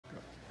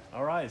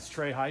All right, it's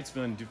Trey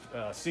Heitsman,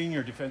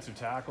 senior defensive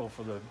tackle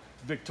for the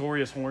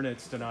victorious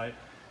Hornets tonight.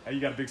 Hey,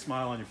 you got a big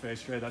smile on your face,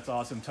 Trey. That's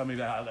awesome. Tell me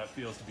how that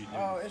feels to be new.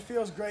 Oh, it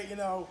feels great. You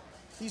know,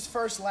 these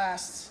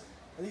last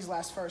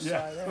firsts,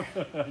 yeah.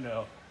 I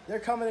know. They're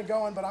coming and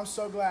going, but I'm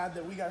so glad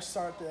that we got to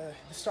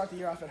start the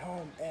year off at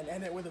home and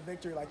end it with a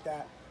victory like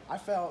that. I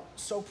felt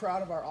so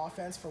proud of our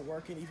offense for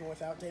working even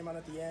without Damon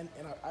at the end,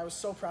 and I was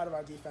so proud of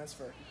our defense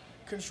for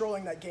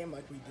controlling that game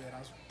like we did. I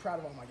was proud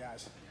of all my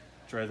guys.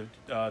 Trey,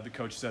 the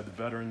coach said the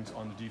veterans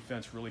on the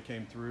defense really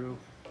came through,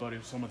 but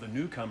if some of the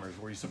newcomers,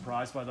 were you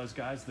surprised by those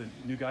guys, the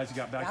new guys who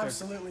got back there?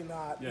 Absolutely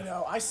not. Yeah. You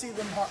know, I see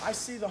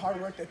the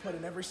hard work they put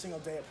in every single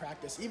day at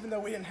practice. Even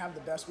though we didn't have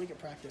the best week at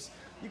practice,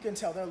 you can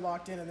tell they're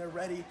locked in and they're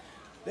ready.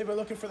 They've been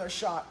looking for their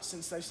shot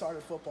since they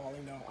started football.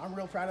 You know, I'm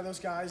real proud of those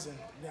guys, and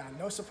yeah,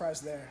 no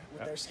surprise there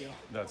with their skill.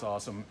 That's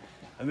awesome.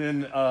 And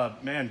then,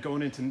 man,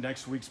 going into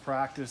next week's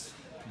practice,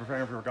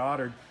 preparing for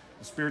Goddard,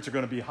 the spirits are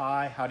going to be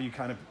high. How do you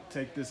kind of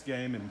take this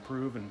game and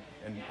improve and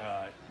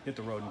hit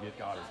the road and get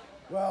Goddard?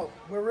 Well,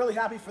 we're really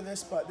happy for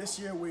this, but this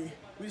year we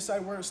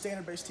decided we're a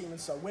standard-based team, and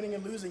so winning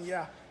and losing,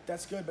 yeah,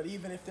 that's good. But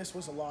even if this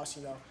was a loss,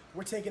 you know,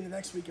 we're taking the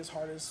next week as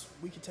hard as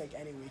we could take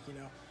any week. You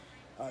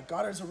know,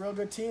 Goddard's a real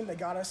good team. They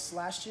got us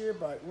last year,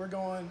 but we're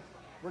going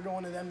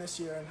to them this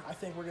year, and I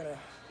think we're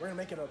gonna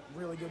make it a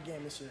really good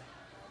game this year.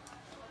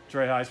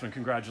 Trey Heitsman,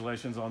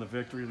 congratulations on the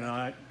victory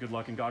tonight. Good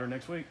luck in Goddard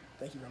next week.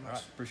 Thank you very much. All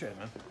right, appreciate it,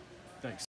 man. Thanks.